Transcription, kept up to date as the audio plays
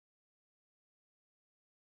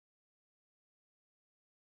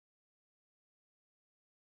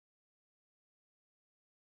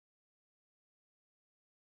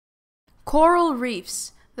Coral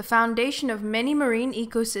reefs, the foundation of many marine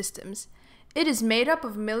ecosystems. It is made up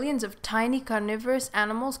of millions of tiny carnivorous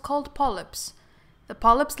animals called polyps. The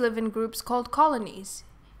polyps live in groups called colonies.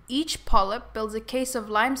 Each polyp builds a case of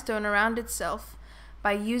limestone around itself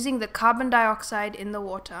by using the carbon dioxide in the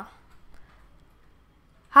water.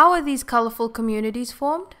 How are these colorful communities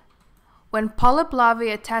formed? When polyp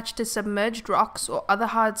larvae attach to submerged rocks or other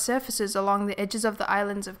hard surfaces along the edges of the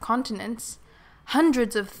islands of continents,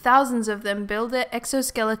 hundreds of thousands of them build their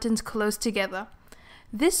exoskeletons close together.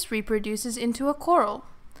 This reproduces into a coral.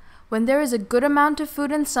 When there is a good amount of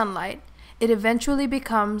food and sunlight, it eventually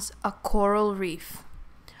becomes a coral reef.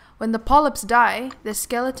 When the polyps die, their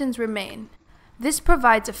skeletons remain. This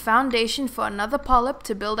provides a foundation for another polyp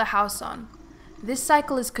to build a house on. This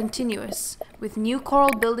cycle is continuous, with new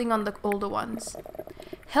coral building on the older ones.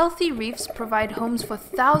 Healthy reefs provide homes for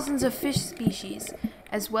thousands of fish species,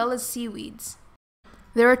 as well as seaweeds.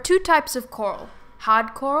 There are two types of coral,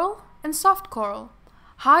 hard coral and soft coral.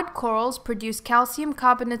 Hard corals produce calcium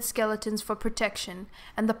carbonate skeletons for protection,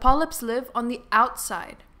 and the polyps live on the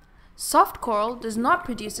outside. Soft coral does not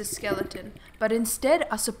produce a skeleton, but instead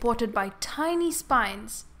are supported by tiny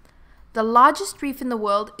spines. The largest reef in the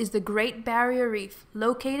world is the Great Barrier Reef,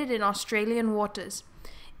 located in Australian waters.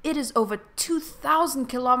 It is over 2,000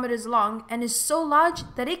 kilometers long and is so large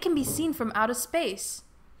that it can be seen from outer space.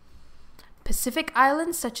 Pacific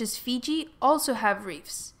islands such as Fiji also have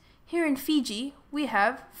reefs. Here in Fiji, we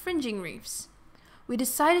have fringing reefs. We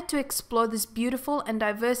decided to explore this beautiful and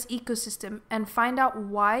diverse ecosystem and find out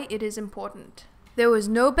why it is important. There was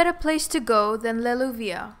no better place to go than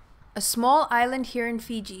Leluvia, a small island here in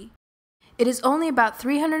Fiji. It is only about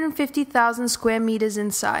 350,000 square meters in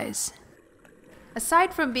size.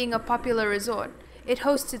 Aside from being a popular resort, it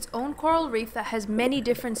hosts its own coral reef that has many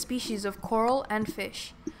different species of coral and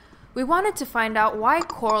fish. We wanted to find out why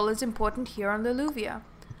coral is important here on Leluvia.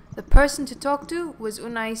 The person to talk to was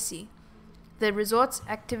Unaisi, the resort's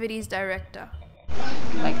activities director.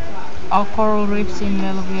 Like our coral reefs in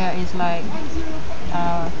Leluvia is like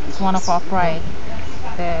it's one of our pride.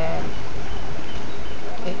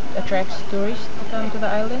 It attracts tourists to come to the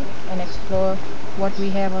island and explore what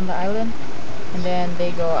we have on the island, and then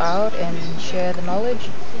they go out and share the knowledge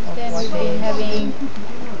of what we've been having.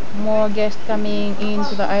 More guests coming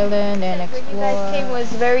into the island and explore. When you guys came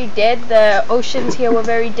was very dead. The oceans here were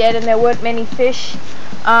very dead and there weren't many fish.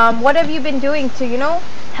 What have you been doing to,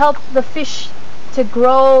 help the fish to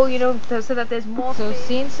grow, so that there's more So fish?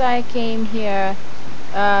 since I came here,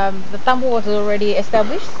 the tambo was already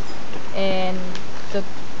established and the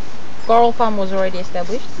coral farm was already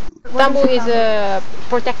established. Tambo is a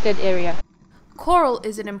protected area. Coral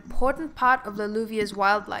is an important part of Leluvia's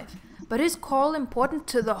wildlife, but is coral important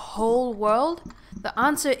to the whole world? The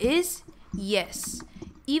answer is yes.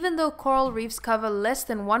 Even though coral reefs cover less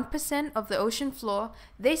than 1% of the ocean floor,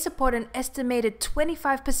 they support an estimated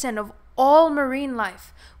 25% of all marine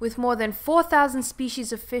life, with more than 4,000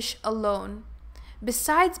 species of fish alone.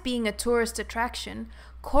 Besides being a tourist attraction,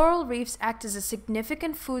 coral reefs act as a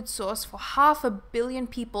significant food source for 500 million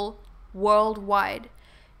people worldwide,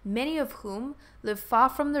 many of whom live far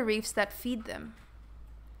from the reefs that feed them.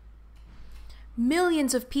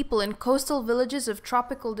 Millions of people in coastal villages of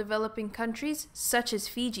tropical developing countries, such as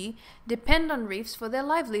Fiji, depend on reefs for their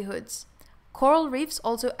livelihoods. Coral reefs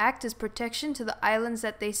also act as protection to the islands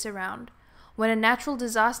that they surround. When a natural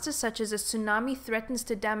disaster such as a tsunami threatens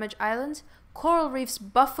to damage islands, coral reefs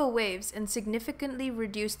buffer waves and significantly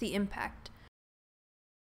reduce the impact.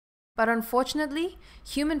 But unfortunately,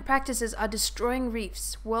 human practices are destroying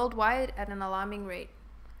reefs worldwide at an alarming rate.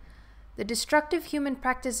 The destructive human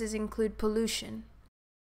practices include pollution,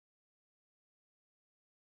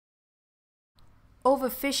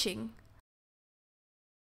 overfishing,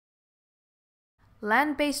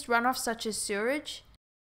 land-based runoff such as sewage,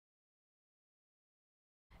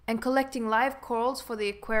 and collecting live corals for the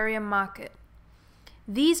aquarium market.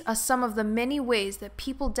 These are some of the many ways that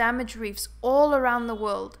people damage reefs all around the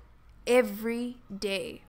world, every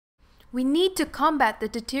day. We need to combat the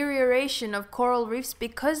deterioration of coral reefs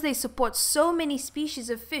because they support so many species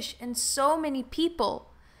of fish and so many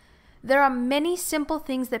people. There are many simple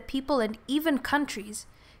things that people and even countries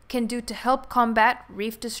can do to help combat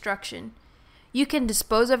reef destruction. You can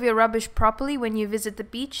dispose of your rubbish properly when you visit the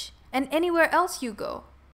beach and anywhere else you go.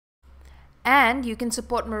 And you can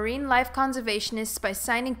support marine life conservationists by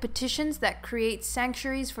signing petitions that create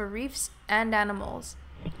sanctuaries for reefs and animals.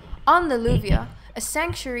 On Leluvia, a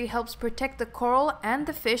sanctuary helps protect the coral and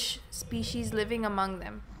the fish species living among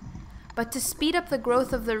them. But to speed up the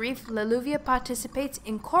growth of the reef, Leluvia participates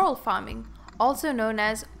in coral farming, also known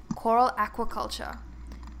as coral aquaculture.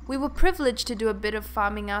 We were privileged to do a bit of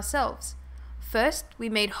farming ourselves. First, we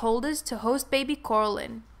made holders to host baby coral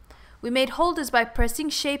in. We made holders by pressing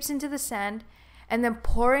shapes into the sand and then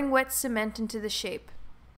pouring wet cement into the shape.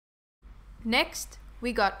 Next,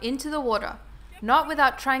 we got into the water, not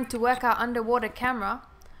without trying to work our underwater camera.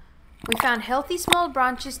 We found healthy small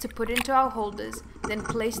branches to put into our holders, then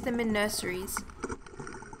placed them in nurseries.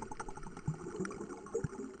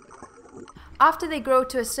 After they grow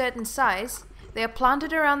to a certain size, they are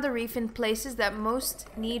planted around the reef in places that most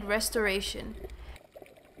need restoration.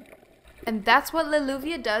 And that's what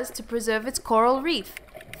Leluvia does to preserve its coral reef.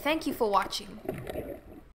 Thank you for watching.